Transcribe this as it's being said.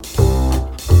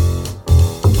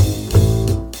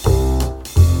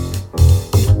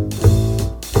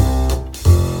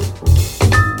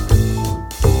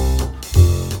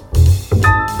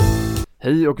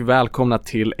Hej och välkomna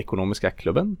till Ekonomiska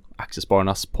Klubben,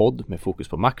 aktiespararnas podd med fokus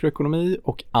på makroekonomi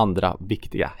och andra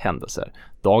viktiga händelser.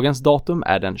 Dagens datum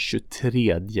är den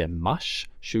 23 mars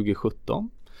 2017.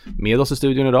 Med oss i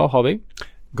studion idag har vi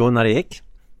Gunnar Ek,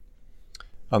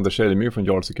 Anders Elmir från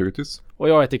Jarl Securities och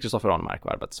jag heter Kristoffer Arnemark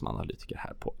och arbetar som analytiker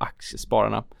här på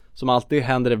Aktiespararna. Som alltid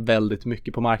händer det väldigt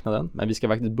mycket på marknaden, men vi ska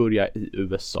faktiskt börja i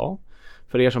USA.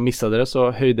 För er som missade det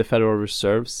så höjde Federal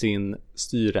Reserve sin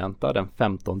styrränta den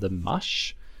 15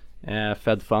 mars.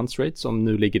 Fed Funds Rate som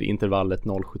nu ligger i intervallet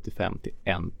 0,75 till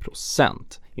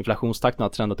 1%. Inflationstakten har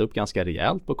trendat upp ganska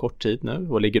rejält på kort tid nu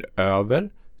och ligger över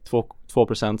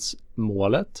 2%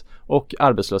 målet. Och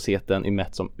arbetslösheten i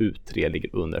mätt som U3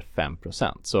 ligger under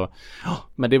 5%. Så,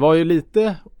 men det var ju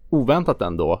lite oväntat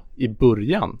ändå i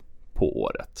början på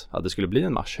året att det skulle bli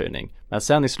en marshöjning. Men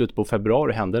sen i slutet på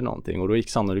februari hände någonting och då gick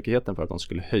sannolikheten för att de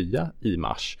skulle höja i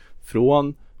mars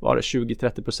från var det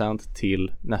 20-30%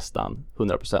 till nästan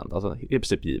 100%, alltså i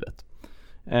princip givet.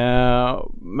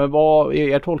 Men vad är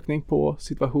er tolkning på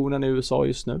situationen i USA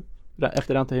just nu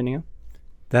efter räntehöjningen?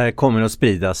 Det här kommer att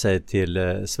sprida sig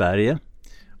till Sverige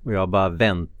och jag bara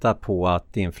väntar på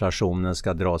att inflationen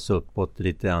ska dras uppåt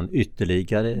lite grann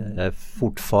ytterligare. Jag är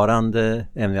fortfarande,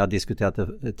 även vi har diskuterat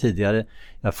det tidigare,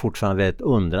 jag är fortfarande väldigt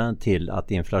undrande till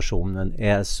att inflationen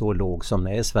är så låg som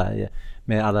den är i Sverige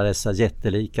med alla dessa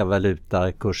jättelika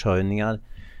valutakurshöjningar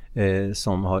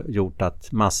som har gjort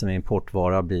att massor med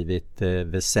importvaror har blivit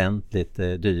väsentligt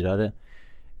dyrare.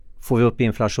 Får vi upp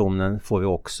inflationen får vi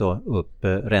också upp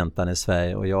räntan i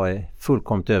Sverige och jag är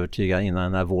fullkomligt övertygad innan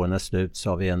den här våren är slut så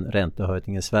har vi en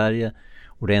räntehöjning i Sverige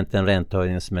och det är inte en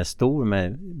räntehöjning som är stor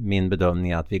men min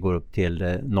bedömning är att vi går upp till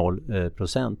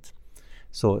 0%.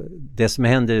 Så det som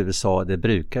händer i USA det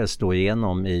brukar slå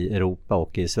igenom i Europa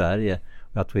och i Sverige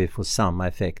och jag tror vi får samma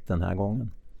effekt den här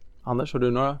gången. Anders, har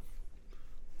du några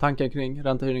tankar kring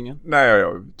räntehöjningen? Nej,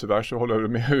 tyvärr så håller jag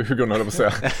med hur Gunnar höll på att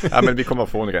säga. Ja, men vi kommer att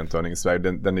få en räntehöjning i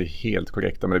Sverige. Den är helt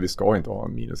korrekt, men vi ska inte ha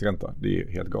en minusränta. Det är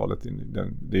helt galet.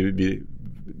 Det är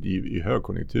i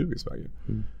högkonjunktur i Sverige.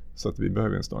 Så att vi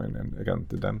behöver snarare en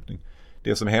räntedämpning.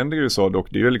 Det som händer i USA dock,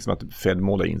 det är ju liksom att Fed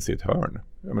målar in sig i ett hörn.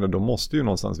 Jag menar, de måste ju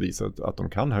någonstans visa att de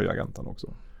kan höja räntan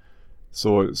också.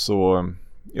 Så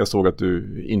jag såg att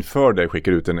du inför dig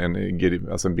skickade ut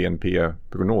en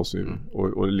BNP-prognos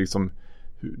och liksom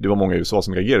det var många i USA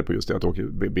som reagerade på just det att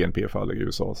BNP faller i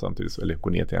USA samtidigt, eller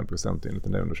går ner till 1% enligt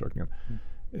den där undersökningen.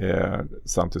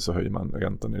 Samtidigt så höjer man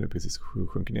räntan när det precis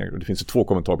sjunker ner. Och det finns ju två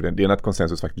kommentarer på det. Det ena är att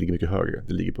konsensus faktiskt ligger mycket högre.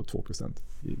 Det ligger på 2%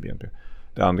 i BNP.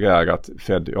 Det andra är att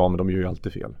Fed, men de gör ju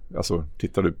alltid fel. Alltså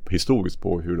tittar du historiskt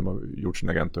på hur de har gjort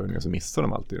sina räntehöjningar så missar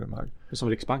de alltid de här. Som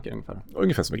Riksbanken ungefär?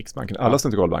 Ungefär som Riksbanken. Alla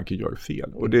centralbanker gör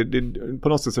fel. Och på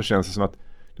något sätt så känns det som att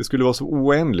det skulle vara så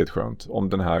oändligt skönt om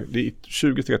den här, det är i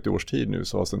 20-30 års tid nu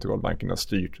så har centralbankerna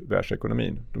styrt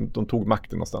världsekonomin. De tog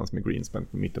makten någonstans med Greenspan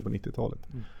på mitten på 90-talet.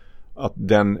 Att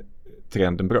den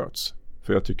trenden bröts.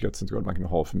 För jag tycker att centralbankerna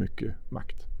har för mycket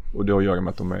makt. Och det har att göra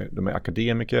med att de är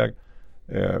akademiker.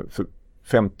 För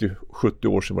 50-70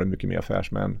 år sedan var det mycket mer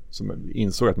affärsmän som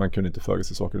insåg att man kunde inte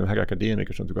förutse saker. De här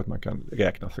akademiker som tycker att man kan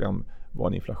räkna fram vad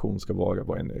en inflation ska vara,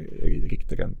 vad en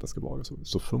riktig ränta ska vara.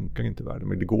 Så funkar inte världen,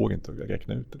 men det går inte att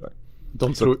räkna ut det där.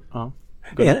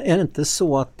 Är det inte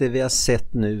så att det vi har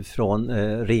sett nu från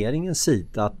regeringens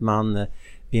sida att man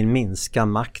vill minska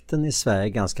makten i Sverige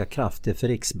ganska kraftigt för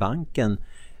Riksbanken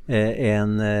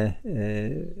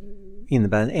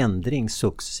innebär en ändring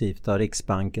successivt av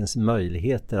Riksbankens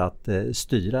möjligheter att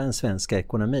styra den svenska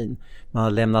ekonomin. Man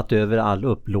har lämnat över all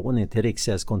upplåning till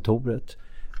Riksgäldskontoret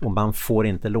och man får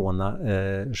inte låna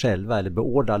själva eller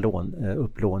beordra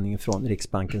upplåning från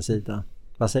Riksbankens sida.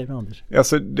 Vad säger du, Anders?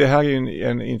 Alltså, det här är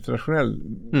en internationell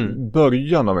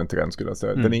början av en trend skulle jag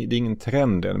säga. Det är ingen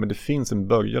trend än, men det finns en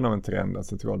början av en trend att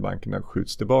centralbankerna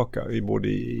skjuts tillbaka. Både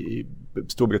i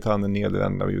Storbritannien,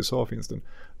 Nederländerna och USA finns den.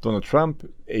 Donald Trump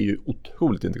är ju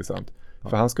otroligt intressant.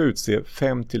 För han ska utse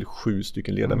 5-7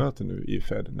 stycken ledamöter nu i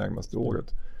Fed närmaste året.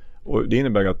 Och det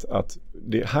innebär att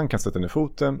han kan sätta ner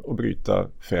foten och bryta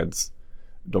Feds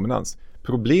dominans.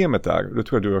 Problemet är, och det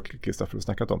tror jag du och Kristoffer har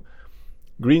snackat om,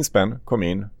 Greenspan kom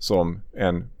in som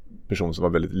en person som var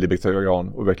väldigt libertarian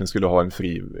och verkligen skulle ha en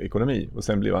fri ekonomi. Och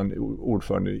sen blev han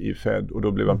ordförande i Fed och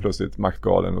då blev han plötsligt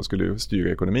maktgalen och skulle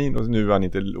styra ekonomin. Och nu är han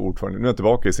inte ordförande. Nu är han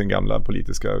tillbaka i sin gamla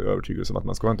politiska övertygelse om att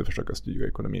man ska inte försöka styra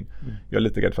ekonomin. Jag är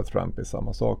lite rädd för att Trump är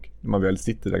samma sak. När man väl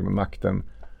sitter där med makten,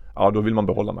 då vill man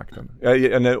behålla makten. Jag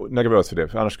är nervös för det,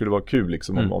 för annars skulle det vara kul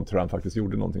liksom, om Trump faktiskt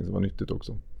gjorde någonting som var nyttigt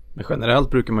också. Men generellt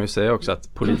brukar man ju säga också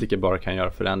att politiker bara kan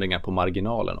göra förändringar på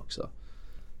marginalen också.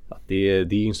 Att det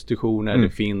är institutioner, det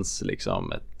finns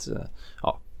liksom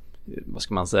vad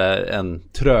ska man säga, en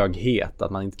tröghet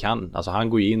att man inte kan, alltså han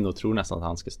går ju in och tror nästan att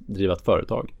han ska driva ett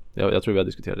företag. Jag tror vi har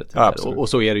diskuterat det tidigare. Och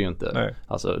så är det ju inte. Nej.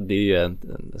 Alltså det är ju en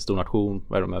stor nation,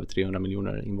 vad är de, över 300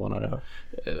 miljoner invånare.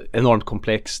 Enormt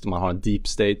komplext, man har en deep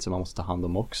state som man måste ta hand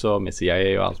om också, med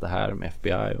CIA och allt det här, med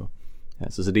FBI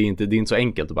så det är inte så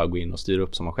enkelt att bara gå in och styra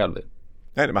upp som man själv vill.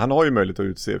 Nej, men han har ju möjlighet att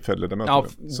utse Fed-ledamöter.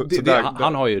 Ja,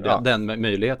 han har ju den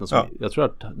möjligheten som jag tror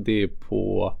att det är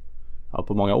på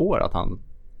många år att han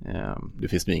det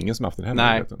finns ju ingen som haft den här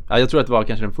möjligheten. Ja, jag tror att det var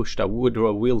kanske den första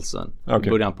Woodrow Wilson i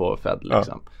början på Fed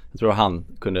liksom. Jag tror att han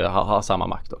kunde ha samma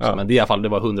makt också. Men det, i alla fall, det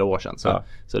var 100 år sedan.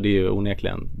 Så det är ju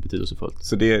onekligen betydelsefullt.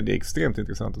 Så det är extremt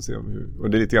intressant att se och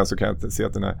det är lite grann så kan jag se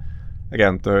att den här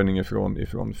räntehöjningen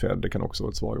ifrån Fed, det kan också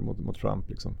vara ett svar mot Trump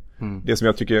liksom. Det som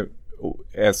jag tycker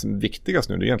är viktigast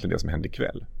nu, det är egentligen det som händer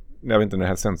ikväll. Jag vet inte när det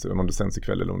här sänds, om det sänds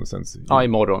ikväll eller om det sänds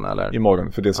imorgon eller?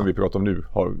 Imorgon, för det som vi pratar om nu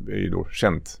är ju då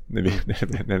känt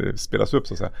när det spelas upp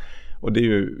så att säga. Och det är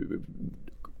ju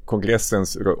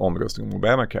kongressens omröstning om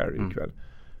Obamacare ikväll.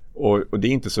 Och det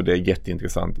är inte så det är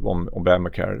jätteintressant om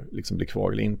Obamacare liksom blir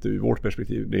kvar eller inte ur vårt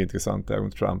perspektiv. Det är intressant är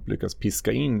om Trump lyckas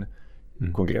piska in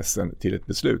kongressen till ett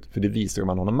beslut, för det visar om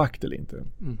man har någon makt eller inte.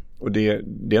 Och det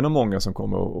är nog många som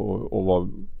kommer att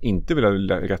inte vilja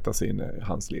rätta sig in i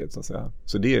hans led så att säga.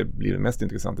 Så det blir det mest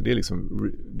intressanta. Det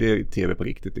är tv på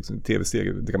riktigt, liksom,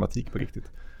 tv-serie, dramatik på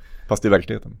riktigt. Fast i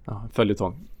verkligheten. Ja,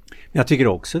 följetong. Jag tycker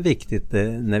också viktigt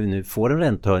när vi nu får en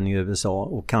räntehöjning i USA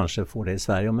och kanske får det i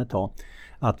Sverige om ett tag,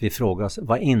 att vi frågar oss,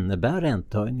 vad innebär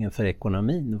räntehöjningen för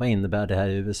ekonomin? Vad innebär det här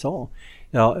i USA?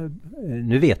 Ja,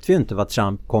 nu vet vi ju inte vad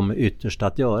Trump kommer ytterst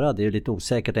att göra. Det är ju lite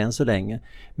osäkert än så länge.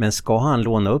 Men ska han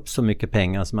låna upp så mycket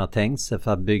pengar som han tänkt sig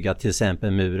för att bygga till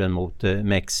exempel muren mot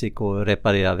Mexiko,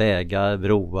 reparera vägar,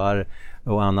 broar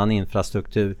och annan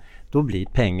infrastruktur, då blir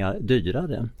pengar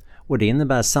dyrare. Och det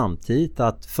innebär samtidigt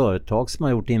att företag som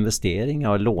har gjort investeringar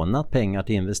och lånat pengar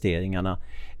till investeringarna,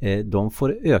 de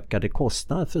får ökade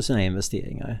kostnader för sina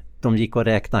investeringar. De gick att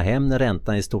räkna hem när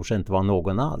räntan i stort sett inte var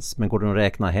någon alls. Men går de att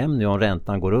räkna hem nu om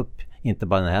räntan går upp, inte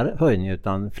bara den här höjningen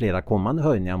utan flera kommande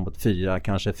höjningar mot 4,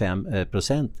 kanske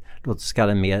 5%, låt oss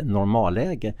kalla det mer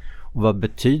normalläge. Och vad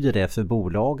betyder det för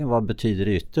bolagen? Vad betyder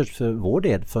det ytterst för vår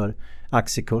del för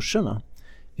aktiekurserna?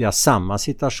 Vi har samma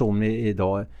situation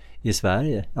idag i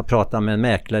Sverige. Jag pratade med en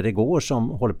mäklare igår som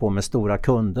håller på med stora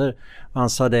kunder. Han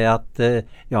sa det att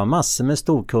jag har massor med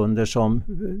storkunder som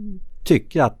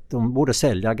tycker att de borde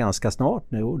sälja ganska snart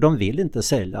nu, och de vill inte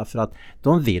sälja för att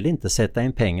de vill inte sätta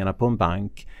in pengarna på en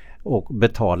bank och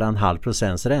betala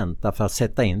 0,5% ränta för att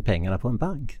sätta in pengarna på en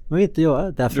bank. De vill inte göra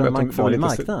det, därför att man kvar i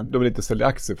marknaden. De vill inte sälja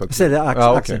aktier för att sälja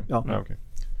aktier. Ja. Okay.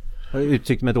 Jag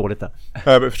uttryckte mig dåligt där.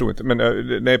 Jag förstår inte,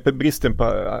 men bristen på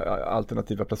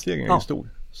alternativa placeringar är stor.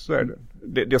 Så är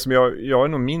det. Det som jag är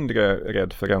nog mindre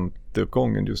rädd för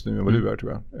ränteuppgången just nu än vad du är,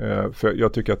 tror jag. För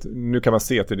jag tycker att nu kan man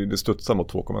se att det studsar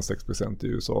mot 2,6% i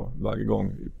USA varje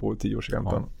gång på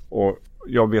 10-årsräntan. Och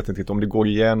jag vet inte om det går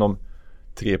igenom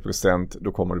 3%,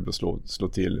 då kommer det att slå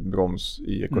till broms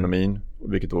i ekonomin,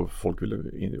 vilket då folk vill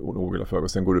oroa för.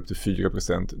 Och sen går det upp till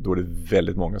 4%, då är det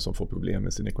väldigt många som får problem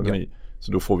med sin ekonomi. Ja.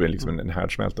 Så då får vi liksom en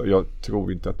härdsmälta. Jag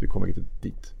tror inte att vi kommer riktigt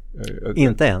dit.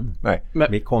 Inte än. Nej.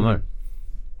 Men vi kommer.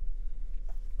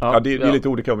 Ja, det är lite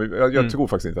olika. Jag tror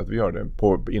faktiskt inte att vi gör det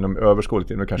inom överskådligt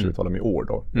tid. Nu kanske vi talar om i år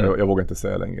då. Jag vågar inte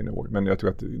säga längre än i år. Men jag tror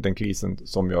att den krisen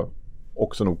som jag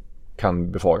också nog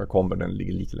kan befara kommer, den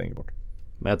ligger lite längre bort.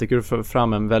 Men jag tycker du får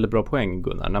fram en väldigt bra poäng,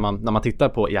 Gunnar. När man tittar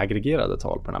på i aggregerade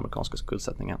tal på den amerikanska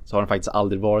skuldsättningen, så har den faktiskt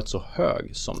aldrig varit så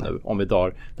hög som nu. Om vi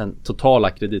tar den totala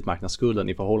kreditmarknadsskulden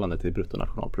i förhållande till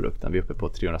bruttonationalprodukten, vi är uppe på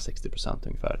 360%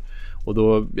 ungefär. Och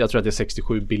då, jag tror att det är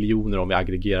 67 biljoner om vi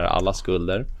aggregerar alla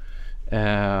skulder.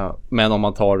 Men om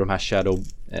man tar de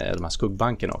här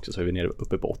skuggbankerna också, så är vi nere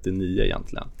uppe på 89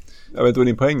 egentligen. Jag vet inte vad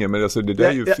din poäng är, men alltså det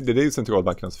är ju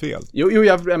centralbankernas fel.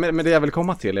 Men det jag vill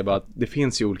komma till är bara att det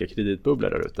finns ju olika kreditbubblor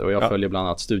där ute. Och jag följer bland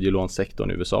annat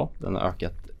studielånssektorn i USA. Den har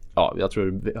ökat, jag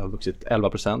tror det har vuxit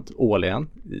 11% årligen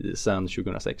sedan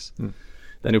 2006.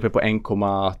 Den är uppe på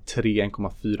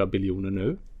 1,3-1,4 biljoner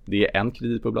nu. Det är en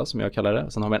kreditbubbla som jag kallar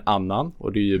det. Sen har vi en annan,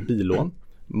 och det är ju billån.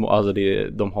 Alltså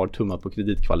de har tummat på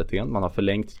kreditkvaliteten. Man har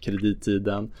förlängt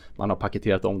kredittiden. Man har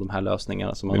paketerat om de här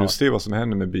lösningarna. Så man men du ser vad som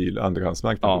händer med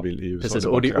andrahandsmarknaden på bil i USA. Precis,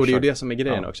 och det är ju det som är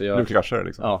grejen också. Nu kraschar det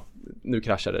liksom. Ja, nu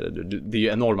kraschar det. Det är ju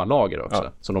enorma lager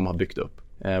också som de har byggt upp.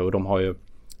 Och de har ju,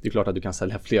 det är klart att du kan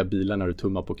sälja fler bilar när du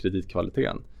tummar på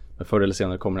kreditkvaliteten. Men förr eller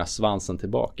senare kommer den här svansen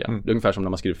tillbaka. Det är ungefär som när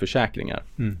man skriver försäkringar.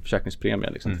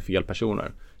 Försäkringspremier liksom, till fel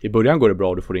personer. I början går det bra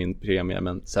och du får in premie,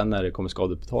 men sen när det kommer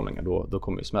skadeutbetalningar då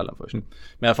kommer ju smällen först. Men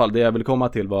i alla fall, det jag vill komma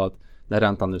till var att när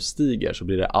räntan nu stiger så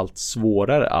blir det allt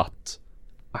svårare att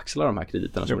axla de här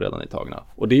krediterna som redan är tagna.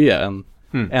 Och det är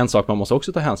en sak man måste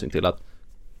också ta hänsyn till, att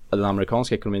den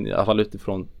amerikanska ekonomin, i alla fall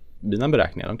utifrån mina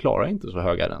beräkningar, de klarar inte så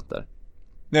höga räntor.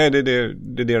 Nej, det är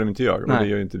det de inte gör. Och det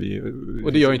gör inte vi.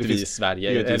 Och det gör inte vi i Sverige.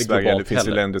 Det gör inte i Sverige. Det finns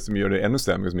ju länder som gör det ännu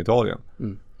sämre, som Italien.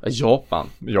 Japan.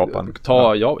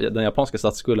 Den japanska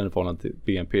statsskulden i förhållande till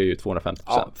BNP är ju 250%.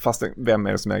 Ja, fast vem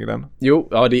är det som äger den? Jo,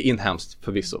 det är inhemskt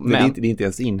förvisso. Men det är inte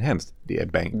ens inhemskt. Det är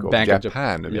Bank of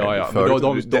Japan.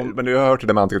 Men du har hört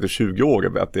det mantrat i 20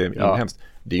 år att det är inhemskt.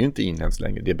 Det är ju inte inhemskt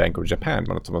längre. Det är Bank of Japan.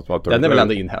 Den är väl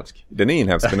ändå inhemsk? Den är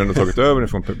inhemsk, men den har tagit över den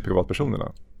från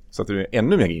privatpersonerna. Så att det är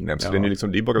ännu mer inhemskt. Ja.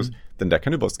 Den där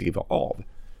kan du bara skriva av.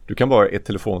 Du kan bara ett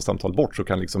telefonsamtal bort, så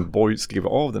kan liksom Boy skriva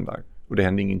av den där. Och det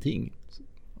händer ingenting.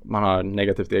 Man har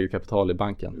negativt eget kapital i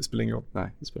banken. Det spelar ingen roll. Nej,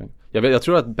 det spelar ingen roll. Jag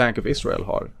tror att Bank of Israel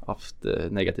har haft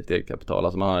negativt eget kapital.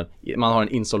 Alltså man har en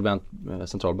insolvent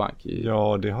centralbank.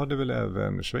 Ja, det hade väl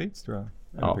även Schweiz, tror jag.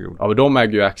 Ja, men de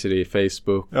äger ju aktier i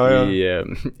Facebook,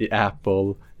 i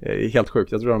Apple. Helt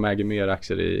sjukt. Jag tror de äger mer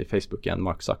aktier i Facebook än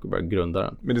Mark Zuckerberg,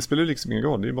 grundaren. Men det spelar liksom ingen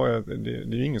roll. Det är bara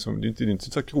det är ingen som, det är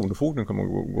inte så att kronofogden kommer att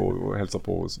gå och hälsa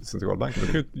på centralbanken.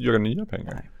 De kan ju göra nya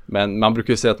pengar. Nej. Men man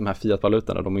brukar ju säga att de här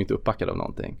fiat-valutorna, de är inte uppbackade av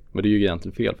någonting. Men det är ju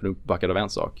egentligen fel, för de är uppbackade av en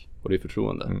sak, och det är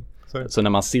förtroende. Så när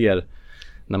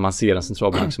man ser en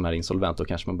centralbank som är insolvent, då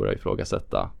kanske man börjar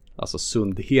ifrågasätta alltså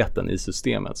sundheten i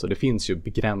systemet. Så det finns ju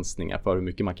begränsningar för hur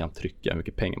mycket man kan trycka, hur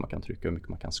mycket pengar man kan trycka, hur mycket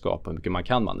man kan skapa, hur mycket man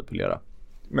kan manipulera.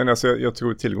 Men alltså jag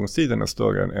tror tillgångssidan är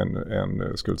större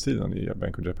än skuldsidan i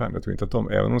Bank of Japan. Jag tror inte att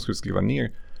även om de skulle skriva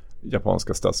ner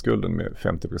japanska statsskulden med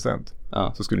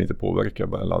 50%, så skulle det inte påverka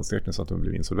balansräkningen så att de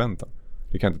blir insolventa.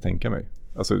 Det kan jag inte tänka mig.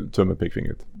 Alltså tummen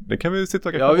pekfingret. Det kan vi sitta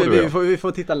och räkna på. Vi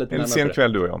får titta lite närmare på det. En sen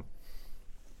kväll, du och jag.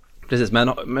 Precis,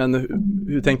 men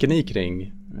hur tänker ni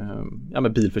kring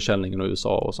med bilförsäljningen i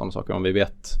USA och sådana saker? Om vi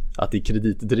vet att det är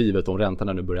kreditdrivet, om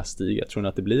räntorna nu börjar stiga, tror ni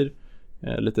att det blir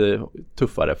lite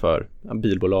tuffare för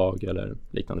bilbolag eller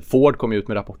liknande? Ford kom ut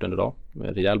med rapporten idag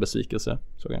med rejäl besvikelse,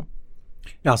 såg jag.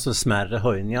 Alltså smärre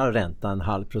höjningar av räntan,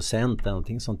 0,5% eller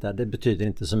någonting sånt där, det betyder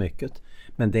inte så mycket.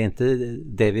 Men det är inte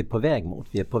det vi är på väg mot.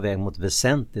 Vi är på väg mot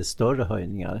väsentligt större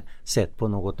höjningar sett på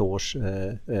något års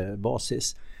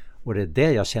basis. Och det är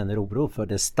det jag känner oro för.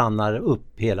 Det stannar upp,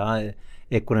 hela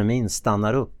ekonomin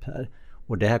stannar upp här.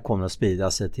 Och det här kommer att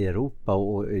sprida sig till Europa,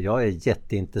 och jag är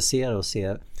jätteintresserad att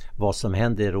se vad som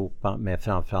händer i Europa med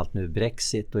framförallt nu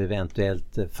Brexit och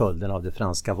eventuellt följden av det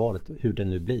franska valet, hur det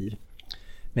nu blir.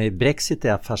 Men Brexit är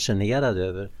jag fascinerad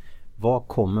över. Vad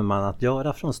kommer man att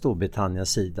göra från Storbritanniens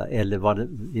sida, eller vad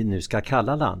vi nu ska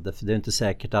kalla landet? För det är inte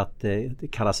säkert att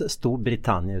det kallas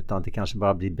Storbritannien, utan det kanske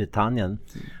bara blir Britannien.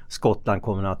 Skottland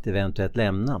kommer att eventuellt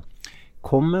lämna.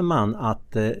 Kommer man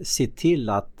att se till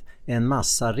att en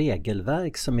massa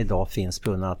regelverk som idag finns på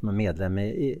grund av att man är medlem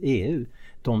i EU,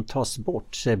 de tas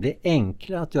bort så det blir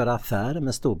enklare att göra affärer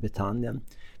med Storbritannien?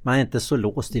 Man är inte så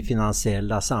låst i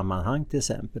finansiella sammanhang till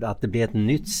exempel. Att det blir ett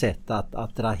nytt sätt att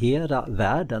attrahera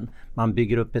världen. Man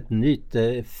bygger upp ett nytt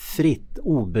fritt,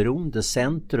 oberoende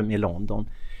centrum i London.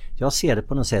 Jag ser det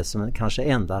på något sätt som kanske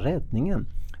enda räddningen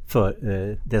för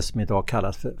det som idag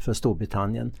kallas för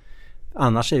Storbritannien.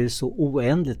 Annars är det så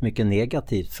oändligt mycket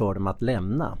negativt för dem att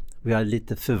lämna. Och jag är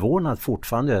lite förvånad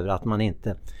fortfarande över att man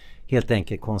inte helt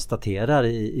enkelt konstaterar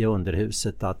i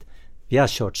underhuset att vi har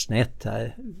kört snett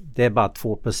här. Det är bara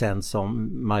 2%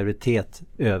 som majoritet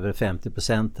över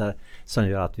 50% här som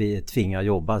gör att vi tvingar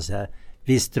jobba så här.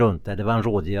 Vi struntar, det var en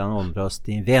rådgivande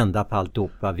omröstning. Vi ändrar på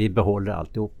alltihopa, vi behåller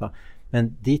alltihopa.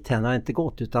 Men dit har inte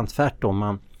gått, utan tvärtom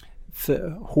man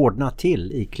hårdnar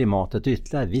till i klimatet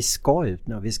ytterligare. Vi ska ut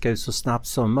nu, vi ska ut så snabbt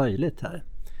som möjligt här.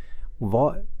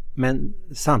 Men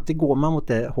samtidigt går man mot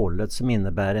det hållet som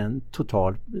innebär en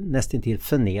total nästintill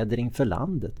förnedring för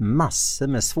landet. Massor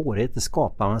med svårigheter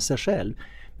skapar man sig själv.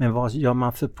 Men vad gör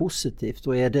man för positivt?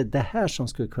 Och är det här som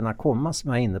skulle kunna komma, som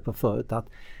jag är inne på förut, att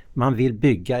man vill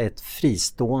bygga ett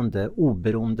fristående,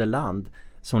 oberoende land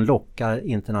som lockar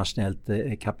internationellt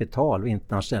kapital och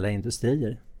internationella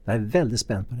industrier. Jag är väldigt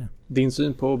spänd på det. Din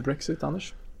syn på Brexit,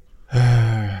 Anders?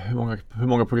 Hur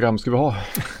många program ska vi ha?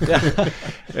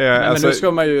 Men nu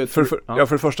ska man ju...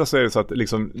 För det första så är det så att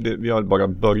liksom, vi har bara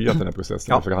börjat den här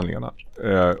processen med förhandlingarna.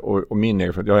 Och min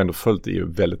erfarenhet, jag har ändå följt EU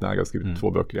väldigt nära, skrivit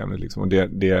 2 böcker i ämnet. Liksom, och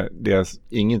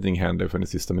ingenting händer för den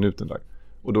sista minuten där.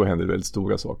 Och då händer det väldigt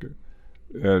stora saker.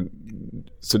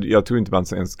 Så jag tror inte man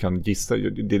ens kan gissa.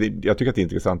 Jag tycker att det är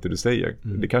intressant det du säger.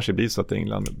 Det kanske blir så att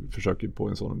England försöker på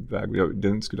en sån väg.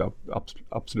 Den skulle jag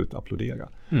absolut applådera.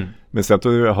 Men sen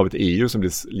har vi ett EU som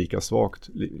blir lika svagt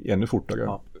ännu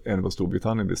fortare än vad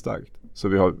Storbritannien blir starkt. Så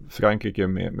vi har Frankrike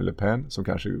med Le Pen som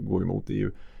kanske går emot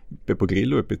EU. Beppe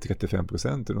Grillo uppe i 35%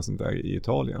 eller något sånt där i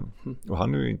Italien. Och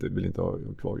han vill inte ha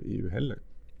kvar EU heller.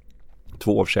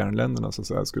 2 av kärnländerna så att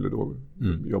säga, skulle då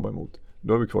jobba emot.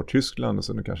 Då har vi kvar Tyskland och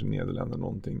sen kanske Nederländerna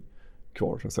någonting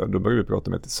kvar. Så att säga. Då börjar vi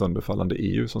prata om ett sönderfallande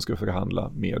EU som ska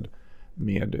förhandla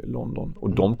med London.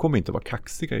 Och de kommer inte vara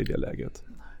kaxiga i det läget.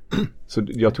 Så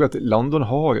jag tror att London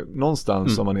har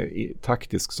någonstans om man är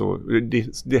taktisk så,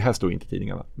 det här står inte i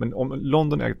tidningarna, men om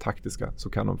London är taktiska så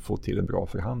kan de få till en bra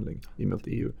förhandling emot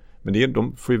EU. Men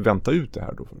de får ju vänta ut det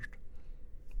här då först.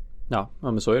 Ja,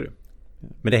 men så är det.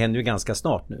 Men det händer ju ganska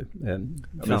snart nu.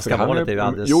 Franska valet är ju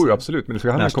alldeles... Jo, absolut, men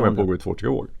förhandlingarna kommer att pågå i 2-3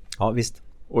 år. Ja, visst.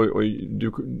 Och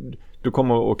du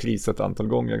kommer att krisa ett antal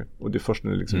gånger och det är först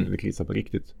när det krisar på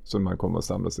riktigt som man kommer att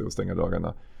samla sig och stänga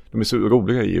dörrarna. De är så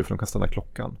roliga i EU för de kan stanna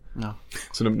klockan. Ja.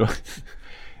 Så det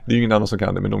är ju ingen annan som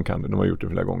kan det, men de kan det. De har gjort det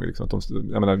flera gånger. Liksom, att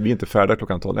jag menar, vi är inte färdiga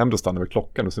klockan 12, då stannar vi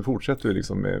klockan och sen fortsätter vi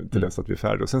liksom till dess att vi är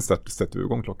färdiga och sen sätter vi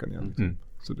igång klockan igen. Liksom.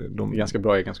 Så det är ganska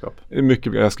bra egenskap.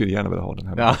 Mycket, jag skulle gärna vilja ha den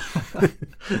här. Ja.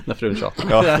 När frun tjatar.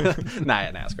 Ja.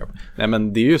 Nej, jag ska. Nej,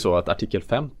 men det är ju så att artikel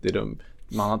 50,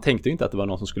 man tänkte ju inte att det var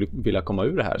någon som skulle vilja komma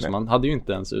ur det här. Nej. Så man hade ju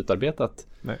inte ens utarbetat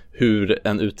hur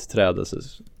en utträdelse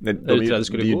skulle gå.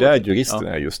 Det är ju där juristerna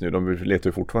är just nu. De letar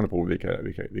ju fortfarande på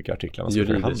vilka artiklar man ska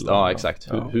förhandla. Ja, exakt.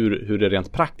 Ja. Hur det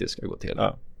rent praktiskt ska gå till.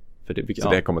 Ja. För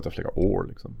det kommer att ta flera år.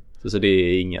 Liksom. Så det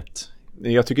är inget...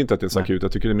 Jag tycker inte att det är så akut.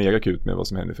 Jag tycker det är mer akut med vad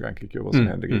som händer i Frankrike och vad som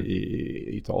händer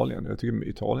i Italien. Jag tycker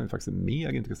Italien är faktiskt mer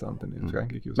intressant än i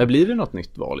Frankrike. Men blir det något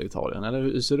nytt val i Italien? Eller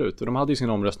hur ser det ut? De hade ju sin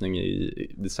omröstning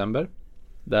i december.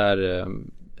 Där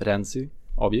Renzi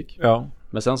avgick. Ja.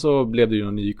 Men sen så blev det ju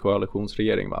en ny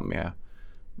koalitionsregering med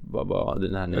vad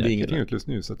den här nya... Det är ingenting utlöst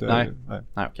nu. Så att nej,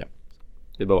 okej.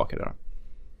 Vi bevakar det då.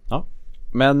 Ja.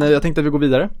 Men jag tänkte att vi går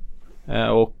vidare.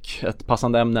 Och ett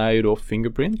passande ämne är ju då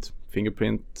Fingerprint.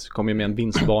 Fingerprint kom ju med en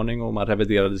vinstvarning och man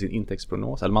reviderade sin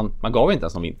intäktsprognos. Eller man gav inte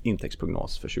ens någon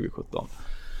intäktsprognos för 2017.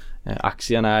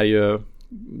 Aktien är ju...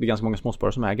 Det är ganska många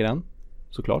småsparare som äger den.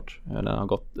 Såklart. Den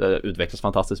har utvecklats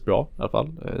fantastiskt bra i alla fall.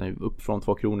 Upp från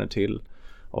 2 kronor till,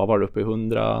 vad var det, uppe i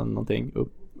 100 någonting,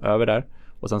 över där.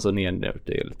 Och sen så ner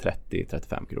till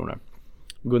 30-35 kronor.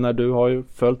 Gunnar, du har ju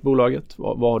följt bolaget.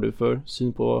 Vad har du för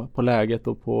syn på läget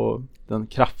och på den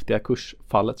kraftiga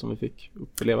kursfallet som vi fick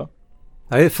uppleva?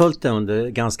 Jag har ju följt det under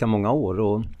ganska många år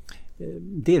och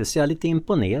dels är jag lite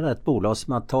imponerad. Ett bolag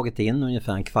som har tagit in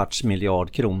ungefär 250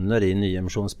 miljarder kronor i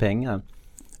nyemissionspengar.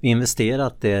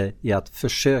 Investerat det i att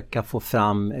försöka få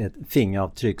fram ett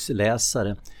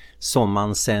fingeravtrycksläsare som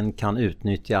man sen kan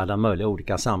utnyttja i alla möjliga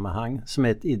olika sammanhang som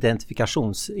ett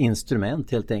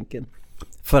identifikationsinstrument helt enkelt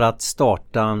för att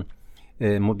starta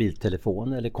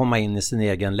mobiltelefon eller komma in i sin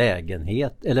egen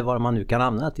lägenhet eller vad man nu kan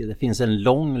använda till. Det finns en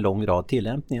lång rad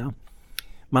tillämpningar.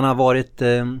 Man har varit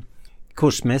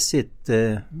kursmässigt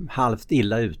halvt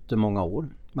illa ute många år.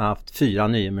 Man har haft 4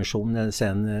 nyemissioner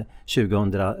sedan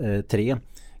 2003.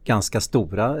 Ganska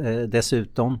stora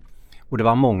dessutom. Och det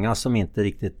var många som inte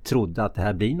riktigt trodde att det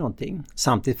här blir någonting.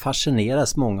 Samtidigt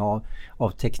fascineras många av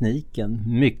tekniken.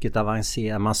 Mycket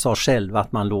avancerad. Man sa själva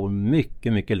att man låg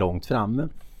mycket långt framme.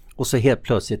 Och så helt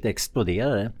plötsligt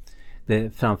exploderade det.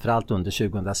 Framförallt under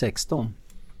 2016.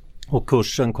 Och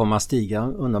kursen kommer att stiga,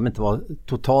 undrar om det inte var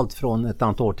totalt från ett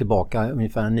antal år tillbaka,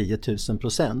 ungefär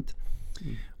 9000%.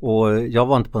 Och jag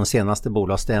var inte på den senaste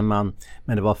bolagsstämman,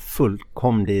 men det var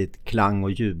fullkomligt klang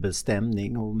och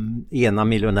jubelstämning och ena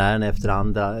miljonären efter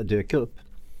andra dök upp.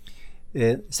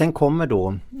 Sen kommer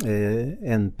då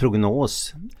en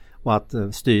prognos och att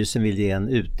styrelsen vill ge en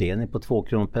utdelning på 2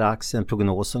 kronor per aktie, en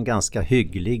prognos som ganska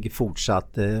hygglig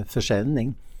fortsatt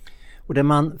försäljning. Och det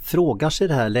man frågar sig i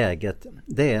det här läget,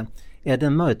 det är det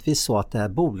möjligtvis så att det här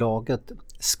bolaget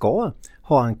ska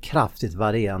ha en kraftigt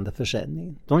varierande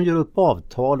försäljning. De gör upp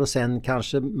avtal och sen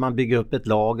kanske man bygger upp ett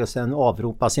lag och sen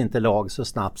avropas inte lag så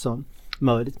snabbt som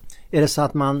möjligt. Är det så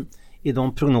att man i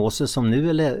de prognoser som nu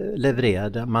är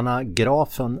levererade, man har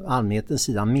graf från allmänhetens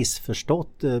sida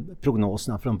missförstått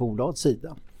prognoserna från bolagets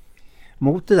sida.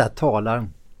 Mot det där talar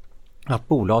att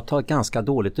bolaget har ett ganska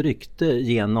dåligt rykte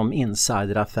genom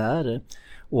insideraffärer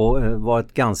och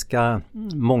varit ganska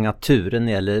många turer när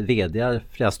det gäller vd:ar,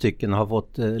 flera stycken har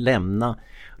fått lämna.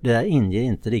 Det där inger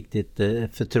inte riktigt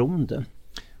förtroende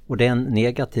och det är en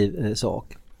negativ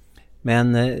sak.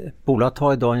 Men bolaget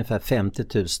har idag ungefär 50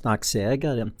 000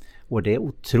 aktieägare och det är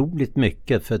otroligt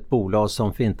mycket för ett bolag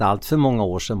som för inte allt för många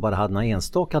år sedan bara hade några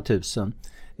enstaka tusen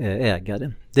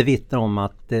ägare. Det vittnar om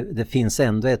att det finns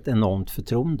ändå ett enormt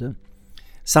förtroende.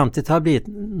 Samtidigt har det blivit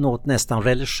något nästan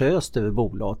religiöst över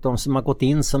bolaget. De som har gått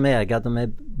in som ägare, de är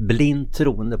blind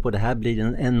troende på det här blir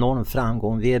en enorm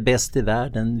framgång. Vi är bäst i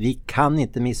världen, vi kan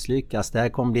inte misslyckas, det här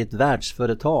kommer bli ett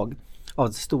världsföretag. av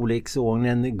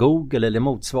storleksordningen Google eller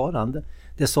motsvarande.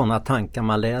 Det är sådana tankar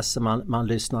man läser, man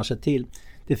lyssnar sig till.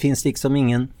 Det finns liksom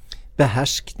ingen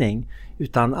behärskning,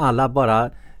 utan alla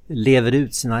bara lever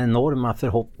ut sina enorma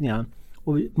förhoppningar.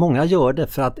 Och många gör det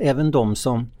för att även de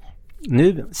som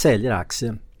nu säljer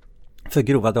aktier för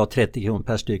grova drag 30 kronor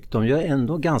per styck, de gör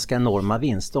ändå ganska enorma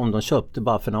vinster om de köpte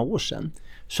bara för några år sedan.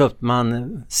 Köpte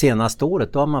man senaste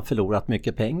året, då har man förlorat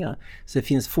mycket pengar. Så det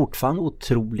finns fortfarande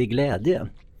otrolig glädje.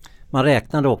 Man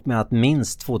räknar dock med att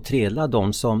minst 2/3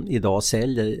 de som idag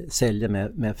säljer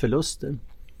med förluster.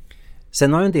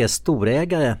 Sen har en del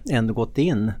storägare ändå gått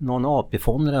in. Någon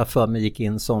AP-fonder för mig gick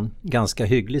in som ganska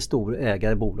hygglig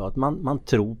storägare i bolaget. Man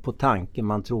tror på tanken,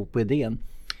 man tror på idén.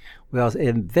 Och jag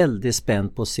är väldigt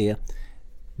spänd på att se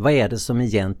vad är det som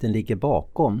egentligen ligger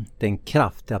bakom den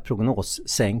kraftiga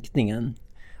prognossänkningen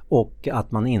och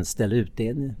att man inställer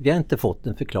utdelning. Vi har inte fått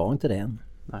en förklaring till det än.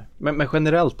 Nej. Men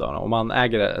generellt då, om man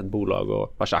äger ett bolag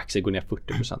och vars aktier går ner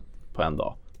 40% på en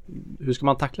dag. Hur ska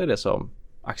man tackla det som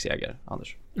aktieägare,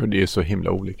 Anders? Det är så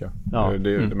himla olika. Ja. Men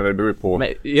det beror på. Men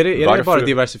är det bara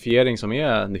diversifiering som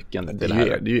är nyckeln till det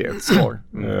här? Det är ju ett svar.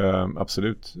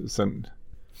 Absolut. Sen,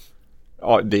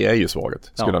 ja, det är ju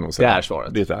svaret, skulle jag nog säga. Det är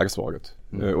svaret. Det är svaret.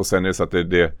 Och sen är det så att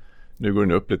nu går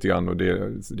den upp lite grann och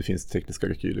det finns tekniska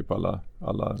rekyler på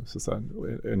alla så att säga,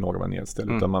 enorma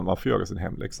nedställ. Utan man får göra sin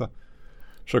hemläxa.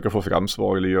 Försöka få fram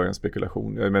svar eller göra en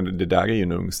spekulation. Men det där är ju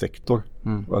en ung sektor.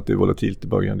 Och att det är volatilt i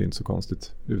början, det är inte så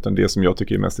konstigt. Utan det som jag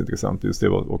tycker är mest intressant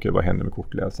är vad händer med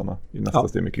kortläsarna i nästa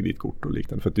steg med kreditkort och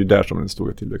liknande. För att det är där som den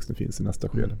stora tillväxten finns i nästa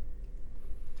skede.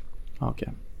 Okej.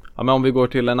 Ja, men om vi går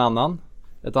till ett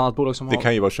annat bolag som det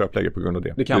kan ju vara köpläge på grund av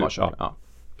det. Det kan vara köpläge, ja.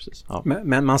 Precis. Ja.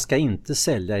 Men man ska inte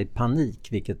sälja i panik,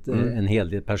 vilket en hel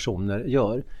del personer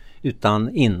gör.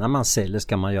 Utan innan man säljer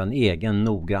ska man göra en egen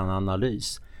noggrann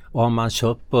analys. Och har man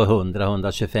köpt på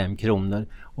 100-125 kronor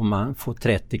och man får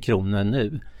 30 kronor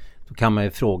nu, då kan man ju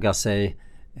fråga sig,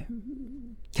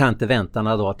 kan inte vänta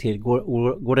några dagar till?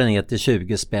 Går det ner till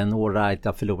 20 spänn, all right,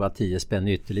 jag förlorar 10 spänn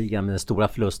ytterligare, men den stora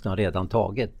förlusten har redan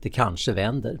tagit. Det kanske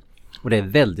vänder. Och det är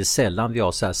väldigt sällan vi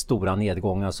har så här stora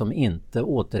nedgångar som inte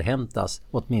återhämtas,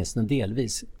 åtminstone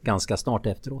delvis, ganska snart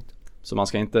efteråt. Så man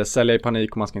ska inte sälja i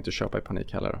panik och man ska inte köpa i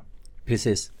panik heller då?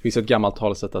 Precis. Det finns ett gammalt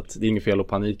talesätt att det är inget fel att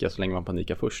panika så länge man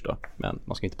panikar först då. Men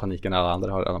man ska inte panika när alla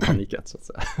andra har redan panikat så att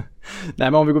säga.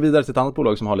 Nej, men om vi går vidare till ett annat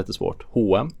bolag som har lite svårt.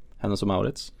 H&M, Hennes &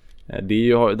 Mauritz.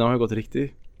 Den har ju gått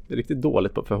riktigt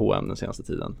dåligt för H&M den senaste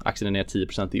tiden. Aktien är ner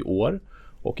 10% i år.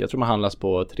 Och jag tror man handlas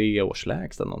på 3 års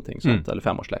lägsta någonting sånt, eller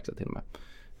 5 års lägsta till och med.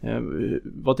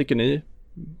 Vad tycker ni?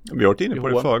 Vi har varit inne på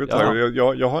det förut.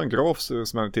 Ja. Jag har en graf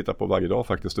som jag tittar på varje dag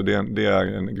faktiskt. Och det är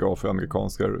en graf för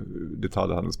amerikanska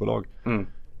detaljhandelsbolag.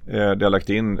 Det har lagt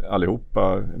in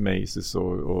allihopa, Macy's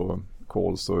och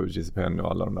Kohl's och JCPenney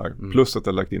och alla de där. Plus att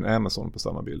det har lagt in Amazon på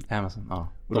samma bild. Amazon, ja.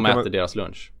 De äter deras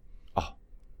lunch.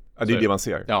 Ja, det är det man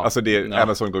ser. Ja. Alltså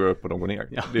Amazon går upp och de går ner.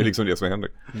 Ja. Det är liksom det som händer.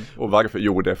 Och varför?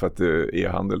 Jo, det är för att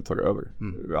e-handel tar över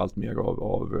allt mer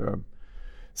av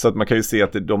så att man kan ju se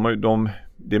att det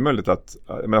är möjligt att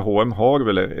H&M har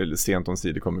väl sent om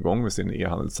sidor kommit igång med sin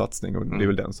e-handelssatsning och det är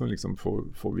väl den som liksom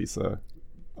får visa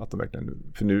att de verkligen,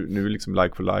 för nu liksom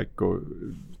like for like och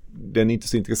den är inte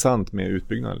så intressant med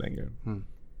utbyggnaden längre.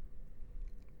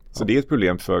 Så det är ett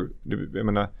problem för, jag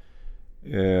menar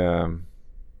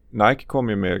Nike kom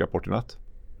ju med rapport i natt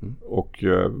och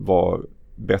var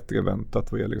bättre än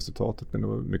väntat vad gäller resultatet, men det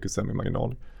var mycket sämre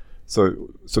marginal.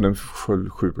 Så den föll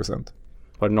 7%.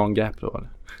 Var det non-gap då? Eller?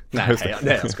 Nej,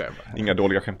 jag skojar bara. Inga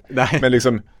dåliga skämt. Men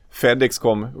liksom FedEx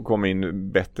kom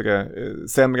in bättre,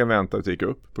 sämre än väntat och gick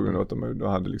upp på grund av att de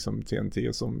hade liksom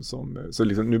TNT som så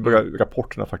liksom nu börjar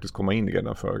rapporterna faktiskt komma in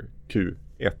redan för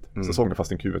Q1 säsongen,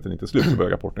 fast en Q1 inte slut så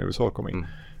börjar rapporterna i USA komma in.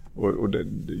 Och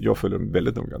jag följer dem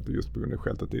väldigt noggrant just på grund av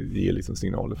skälet att det ger liksom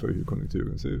signaler för hur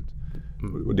konjunkturen ser ut.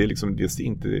 Och det är liksom det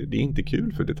är inte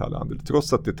kul för detaljhandel,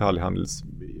 trots att detaljhandels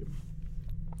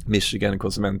Michigan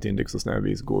konsumentindex och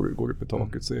snövis går upp i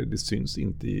taket så det syns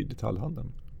inte i detaljhandeln.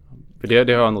 För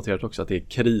det har jag noterat också att det är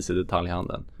kris i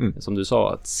detaljhandeln. Som du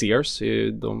sa, att Sears,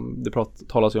 det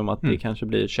talas ju om att det kanske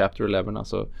blir Chapter 11,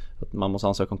 alltså att man måste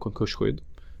ansöka om konkursskydd.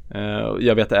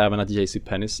 Jag vet även att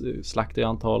JCPenney slaktar i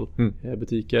antal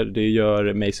butiker. Det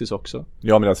gör Macy's också.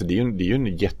 Ja, men alltså det är ju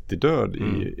en jättedöd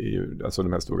i alltså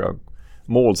de här stora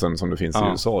målsen som det finns i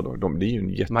USA då. Det är ju en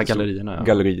jättestor...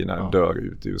 Gallerierna dör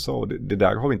ut i USA. Och det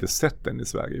där har vi inte sett än i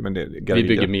Sverige. Men vi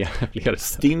bygger mer fler.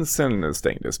 Stinsen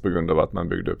stängdes på grund av att man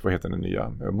byggde upp, vad heter den nya?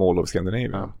 Mall of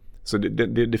Scandinavia. Så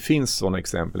det finns sådana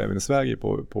exempel även i Sverige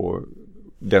på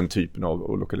den typen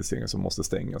av lokaliseringar som måste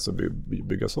stängas och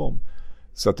byggas om.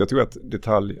 Så att jag tror att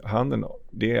detaljhandeln,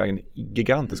 det är en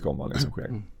gigantisk omvandling som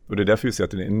sker. Och det är därför vi ser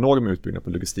att det är en enorm utbyggnad på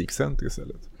logistikcenter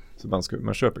istället. Så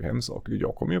man köper hem saker.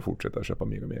 Jag kommer ju fortsätta köpa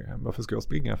mer och mer hem. Varför ska jag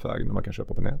springa i affären när man kan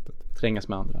köpa på nätet? Trängas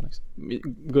med andra. Liksom.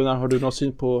 Gunnar, har du någon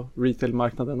syn på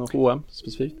retailmarknaden och H&M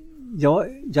specifikt? Ja,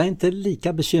 jag är inte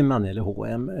lika bekymrad eller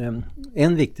H&M.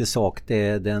 En viktig sak det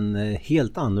är den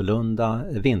helt annorlunda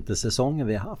vintersäsongen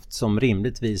vi har haft som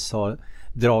rimligtvis har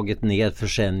dragit ner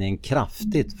försäljningen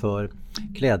kraftigt för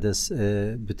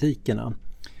klädesbutikerna.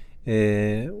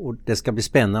 Och det ska bli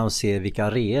spännande att se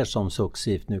vilka reor som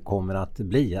successivt nu kommer att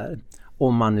bli här.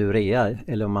 Om man nu rear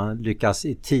eller om man lyckas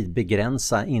i tid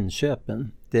begränsa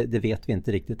inköpen. Det vet vi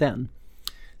inte riktigt än.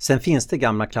 Sen finns det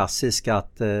gamla klassiska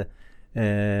att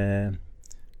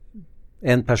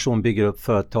en person bygger upp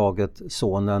företaget,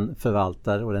 sonen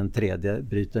förvaltar och den tredje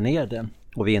bryter ner det.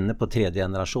 Och vi är inne på tredje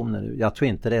generationen nu. Jag tror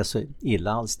inte det är så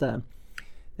illa alls där.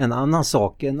 En annan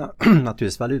sak är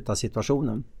naturligtvis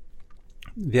valutasituationen.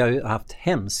 Vi har ju haft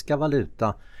hemska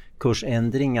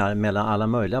valutakursändringar mellan alla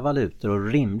möjliga valutor och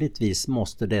rimligtvis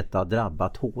måste detta ha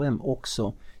drabbat H&M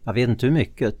också. Jag vet inte hur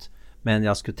mycket, men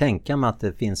jag skulle tänka mig att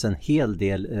det finns en hel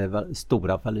del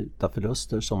stora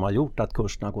valutaförluster som har gjort att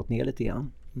kurserna har gått ner lite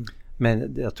grann.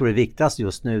 Men jag tror det viktigaste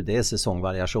just nu det är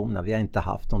säsongvariationer. Vi har inte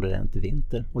haft någon ordentlig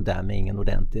vinter och därmed ingen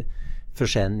ordentlig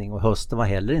försäljning och hösten var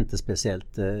heller inte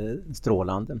speciellt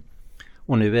strålande.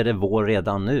 Och nu är det vår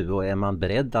redan nu och är man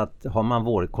beredd att har man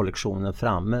vårkollektionen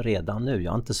framme redan nu?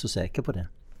 Jag är inte så säker på det.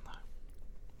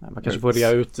 Man kanske får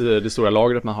rea ut det stora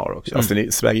lagret man har också. Alltså,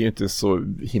 Sverige är ju inte så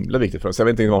himla viktigt för oss. Jag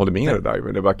vet inte om jag håller med det där.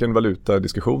 Men det är varken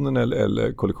valutadiskussionen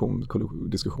eller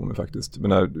kollektiondiskussionen faktiskt.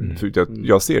 Men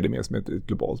jag ser det mer som ett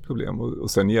globalt problem.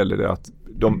 Och sen gäller det att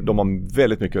de har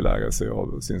väldigt mycket att lära sig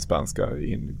av sin spanska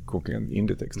konkurrent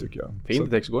Inditex tycker jag. För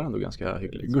Inditex går ändå ganska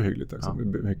hyggligt. Det går hyggligt alltså. Ja.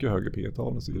 Mycket högre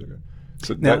P-tal och så vidare.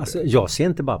 Så nej, alltså, jag ser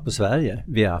inte bara på Sverige.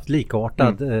 Vi har haft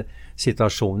likartad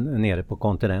situation nere på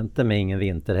kontinenten med ingen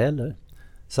vinter heller.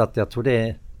 Så att jag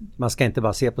tror man ska inte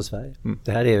bara se på Sverige.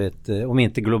 Det här är ett, om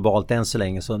inte globalt än så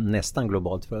länge så nästan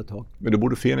globalt företag. Men då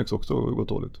borde Phoenix också gått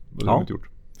dåligt. Vad har de inte gjort?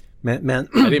 Men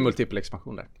det är multipel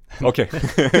expansion där. Okej.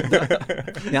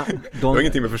 Ja, det har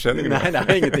ingenting med försäljningen.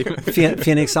 Nej, ingenting.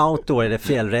 Phoenix Outdoor eller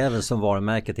Fjällräven som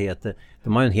varumärket heter.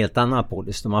 De har ju en helt annan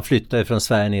policy. Man flyttar ju från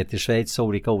Sverige ner till Schweiz av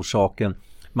olika orsaker.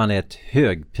 Man är ett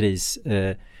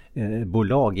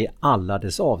högprisbolag i alla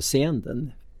dess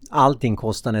avseenden. Allting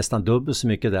kostar nästan dubbelt så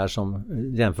mycket där som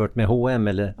jämfört med H&M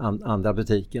eller andra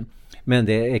butiker. Men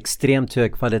det är extremt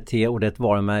hög kvalitet och det är ett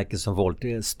varumärke som folk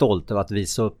är stolt över att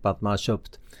visa upp att man har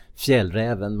köpt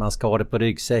Fjällräven. Man ska ha det på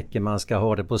ryggsäcken, man ska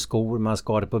ha det på skor, man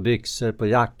ska ha det på byxor, på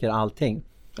jackor, allting.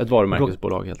 Ett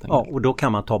varumärkesbolag helt enkelt. Ja, och då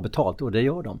kan man ta betalt och det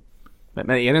gör de. Men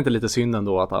är det inte lite synd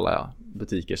ändå att alla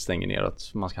butiker stänger ner och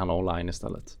att man ska handla online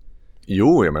istället?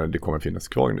 Jo, jag menar det kommer finnas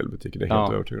kvar en del butiker, det är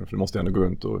helt övertygad. För det måste ändå gå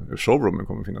runt och showroomen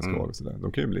kommer finnas kvar och sådär.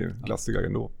 De kan ju bli glassigare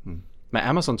ändå. Men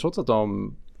Amazon, trots att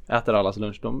de äter allas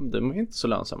lunch, de är inte så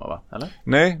lönsamma va? Eller?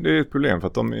 Nej, det är ett problem för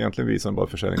att de egentligen visar bara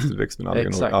försäljningstillväxt men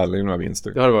aldrig några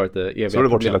vinster. Det har varit det eviga. Så har det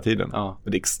varit hela tiden. Ja.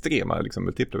 Men det är extrema liksom,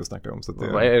 multiplar vi snackar om. Så att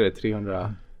vad är det?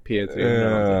 300?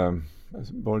 P300?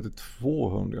 Var det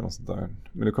 200 och sånt där.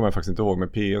 Men det kommer jag faktiskt inte ihåg. Men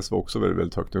PS var också väldigt,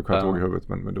 väldigt högt. Nu kan jag inte ihåg i huvudet.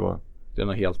 Men det var... Det är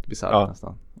nog helt bisarrt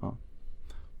nästan. Ja.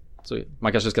 Så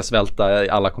man kanske ska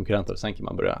svälta alla konkurrenter och sen kan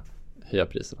man börja höja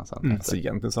priserna sen. Så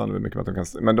egentligen så handlar det mycket om att de kan...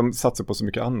 Men de satsar på så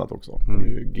mycket annat också. De är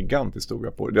ju gigantiskt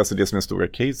stora på... Alltså det som är stora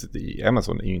caset i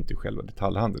Amazon är ju inte själva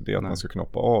detaljhandeln. Det är att man ska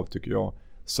knoppa av, tycker jag,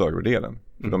 serverdelen.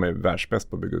 För de är världsbäst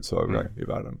på att bygga ut servrar i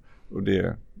världen. Och det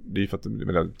är ju för att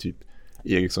typ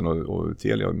Ericsson och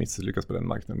Telia har misslyckats på den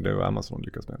marknaden. Det är vad Amazon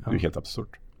lyckas med. Det är ju helt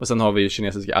absurt. Och sen har vi ju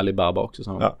kinesiska Alibaba också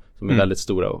som är väldigt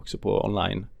stora också på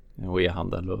online och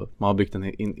e-handel. Och man har byggt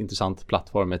en intressant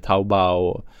plattform med Taobao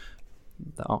och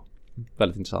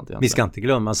väldigt intressant egentligen. Vi ska inte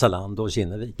glömma Zalando och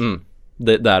Kinnevik.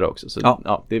 Det där också. Så,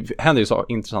 det händer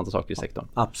ju intressanta saker i sektorn.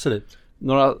 Absolut.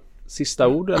 Några sista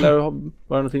ord eller var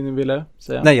det någonting ni ville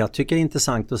säga? Nej, jag tycker det är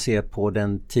intressant att se på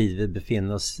den tid vi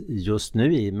befinner oss just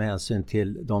nu i med hänsyn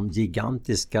till de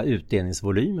gigantiska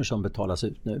utdelningsvolymer som betalas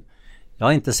ut nu. Jag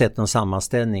har inte sett någon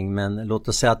sammanställning men låt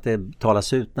oss säga att det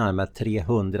betalas ut närmare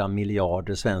 300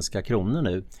 miljarder svenska kronor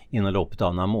nu inom loppet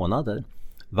av några månader.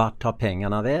 Vart tar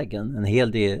pengarna vägen? En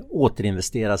hel del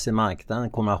återinvesteras i marknaden,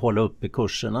 kommer att hålla uppe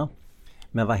kurserna.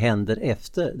 Men vad händer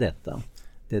efter detta?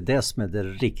 Det är det som är det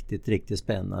riktigt, riktigt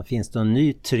spännande. Finns det en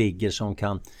ny trigger som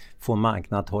kan få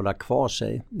marknaden att hålla kvar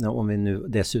sig om vi nu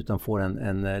dessutom får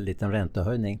en liten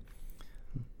räntehöjning?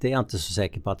 Det är jag inte så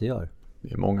säker på att det gör.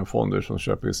 Det är många fonder som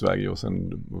köper i Sverige och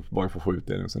sen bara får få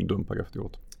utdelning och sen dumpar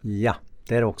efteråt. Ja,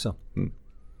 det är det också.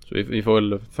 Så vi får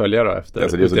väl följa då efter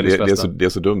alltså det är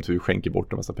så dumt hur vi skänker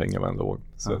bort en massa pengar varenda år.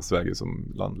 Sverige som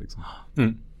land liksom.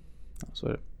 Ja, så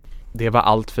är det. Det var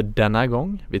allt för denna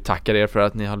gång. Vi tackar er för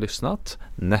att ni har lyssnat.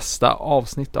 Nästa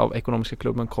avsnitt av Ekonomiska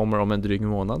klubben kommer om en dryg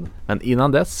månad. Men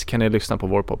innan dess kan ni lyssna på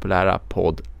vår populära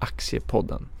podd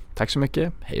Aktiepodden. Tack så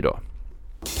mycket. Hej då.